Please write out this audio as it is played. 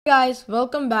Hey guys,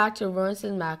 welcome back to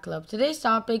Sis Math Club. Today's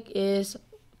topic is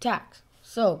tax.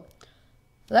 So,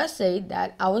 let's say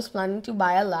that I was planning to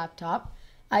buy a laptop.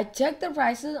 I checked the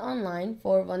prices online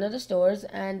for one of the stores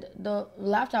and the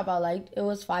laptop I liked, it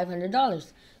was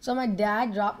 $500. So my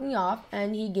dad dropped me off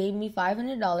and he gave me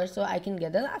 $500 so I can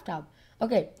get the laptop.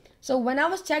 Okay, so when I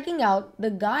was checking out, the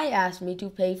guy asked me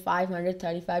to pay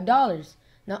 $535.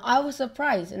 Now I was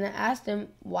surprised and I asked him,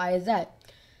 why is that?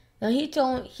 Now he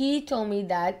told me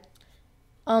that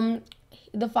the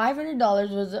 $500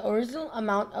 was the original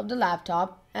amount of the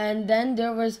laptop, and then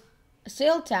there was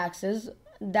sale taxes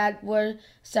that were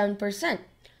 7%.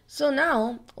 So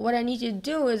now what I need to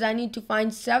do is I need to find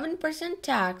 7%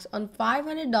 tax on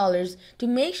 $500 to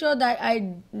make sure that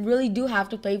I really do have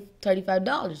to pay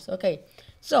 $35. Okay,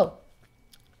 so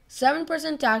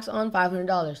 7% tax on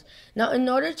 $500. Now, in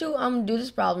order to do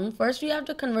this problem, first we have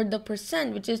to convert the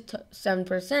percent, which is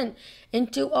 7%,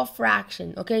 into a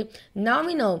fraction. Okay. Now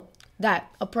we know that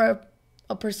a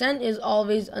percent is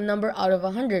always a number out of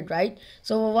 100, right?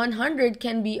 So 100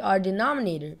 can be our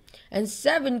denominator, and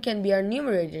 7 can be our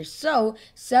numerator. So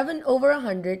 7 over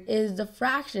 100 is the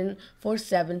fraction for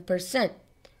 7%.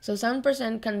 So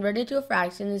 7% converted to a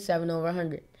fraction is 7 over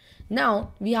 100.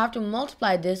 Now, we have to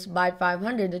multiply this by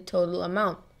 500, the total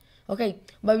amount. Okay,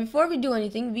 but before we do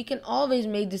anything, we can always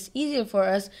make this easier for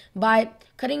us by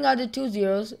cutting out the two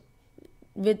zeros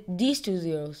with these two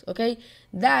zeros. Okay,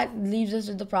 that leaves us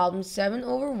with the problem 7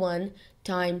 over 1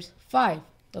 times 5.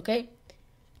 Okay,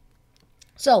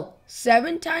 so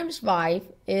 7 times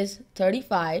 5 is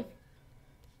 35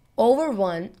 over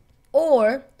 1,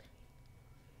 or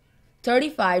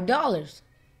 $35.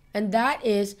 And that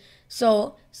is,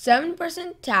 so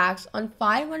 7% tax on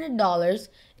 $500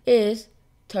 is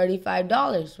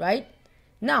 $35, right?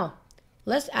 Now,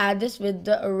 let's add this with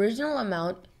the original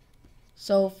amount.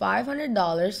 So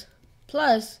 $500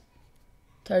 plus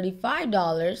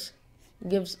 $35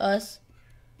 gives us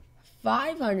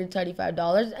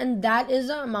 $535, and that is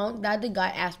the amount that the guy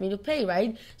asked me to pay,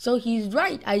 right? So he's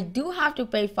right. I do have to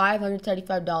pay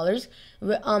 $535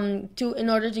 in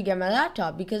order to get my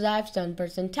laptop because I have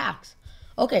 7% tax.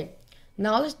 Okay,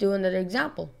 now let's do another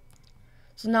example.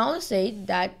 So now let's say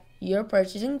that you're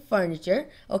purchasing furniture,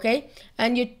 okay,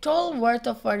 and your total worth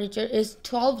of furniture is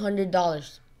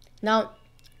 $1,200. Now,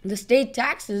 the state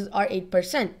taxes are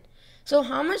 8%. So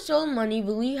how much total money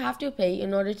will you have to pay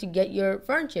in order to get your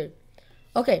furniture?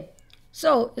 Okay,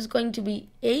 so it's going to be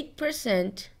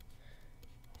 8%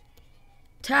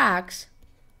 tax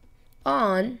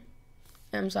on,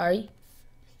 8%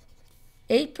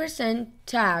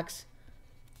 tax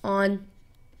on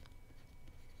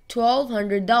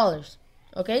 $1,200.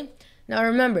 Okay, now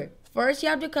remember, first you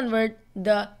have to convert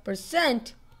the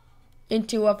percent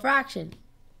into a fraction.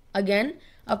 Again,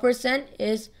 a percent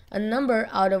is a number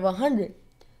out of 100.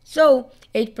 So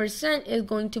 8% is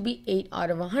going to be 8 out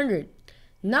of 100.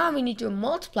 Now we need to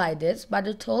multiply this by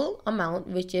the total amount,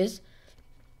 which is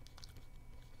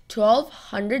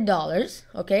 $1,200.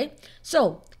 Okay,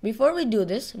 so before we do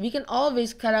this, we can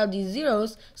always cut out these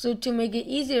zeros so to make it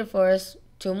easier for us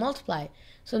to multiply.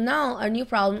 So now our new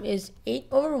problem is 8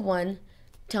 over 1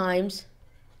 times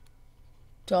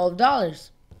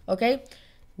 $12. Okay,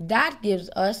 that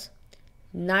gives us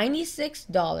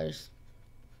 $96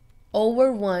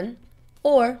 over 1,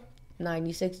 or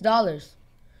 $96.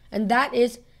 And that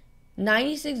is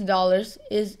 $96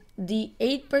 is the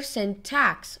 8%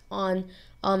 tax on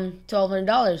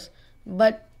 $1,200.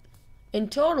 But in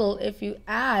total, if you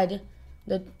add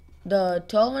the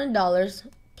 $1,200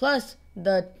 plus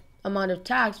the amount of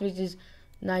tax, which is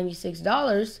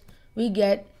 $96, we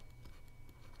get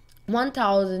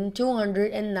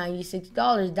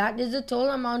 $1,296. That is the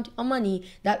total amount of money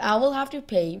that I will have to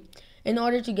pay in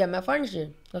order to get my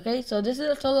furniture. Okay, so this is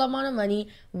the total amount of money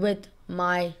with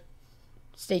my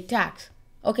state tax.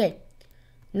 Okay,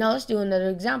 now let's do another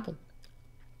example.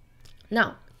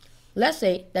 Now, let's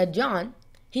say that John,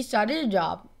 he started a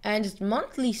job and his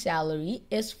monthly salary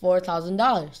is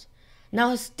 $4,000.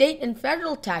 Now his state and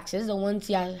federal taxes, the ones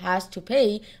he has to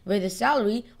pay with his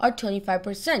salary, are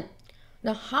 25%.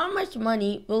 Now how much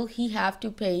money will he have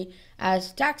to pay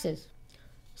as taxes?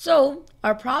 So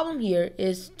our problem here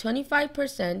is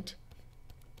 25%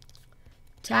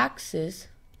 tax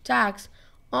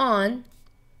on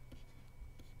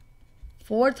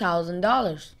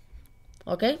 $4,000.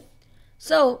 Okay,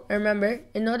 so remember,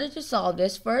 in order to solve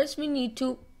this, first we need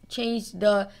to change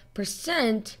the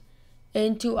percent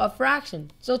into a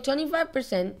fraction. So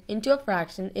 25% into a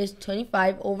fraction is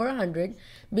 25 over 100,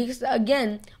 because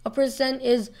again, a percent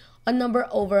is a number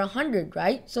over 100,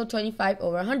 right? So 25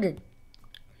 over 100.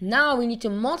 Now we need to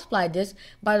multiply this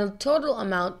by the total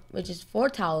amount, which is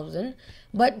 4,000.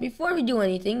 But before we do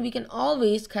anything, we can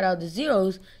always cut out the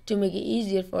zeros to make it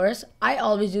easier for us. I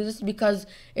always do this because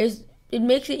it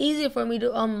makes it easier for me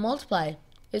to multiply.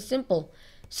 It's simple.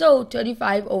 So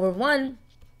 35 over 1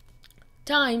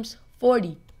 times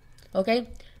 40. Okay,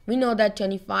 we know that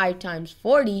 25 times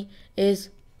 40 is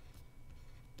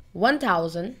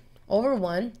 1,000 over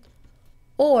 1,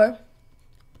 or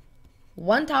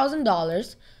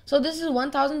 $1,000. So this is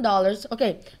 $1,000.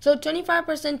 Okay, so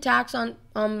 25% tax on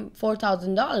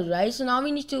 $4,000, right? So now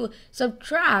we need to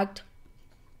subtract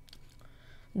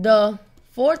the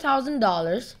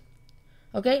 $4,000,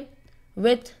 okay,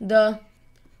 with the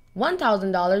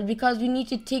 $1,000, because we need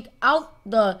to take out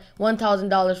the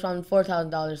 $1,000 from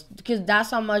 $4,000, because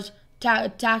that's how much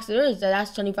tax there is.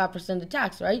 That's 25% of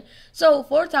tax, right? So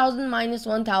 4,000 minus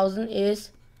 1,000 is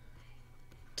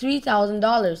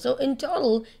 $3,000. So in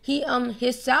total,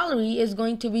 his salary is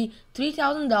going to be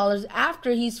 $3,000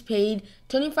 after he's paid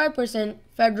 25%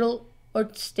 federal or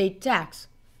state tax.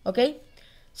 Okay,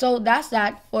 so that's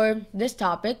that for this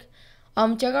topic.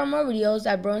 Check out more videos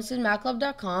at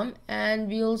brosismathclub.com, and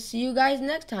we'll see you guys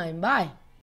next time. Bye.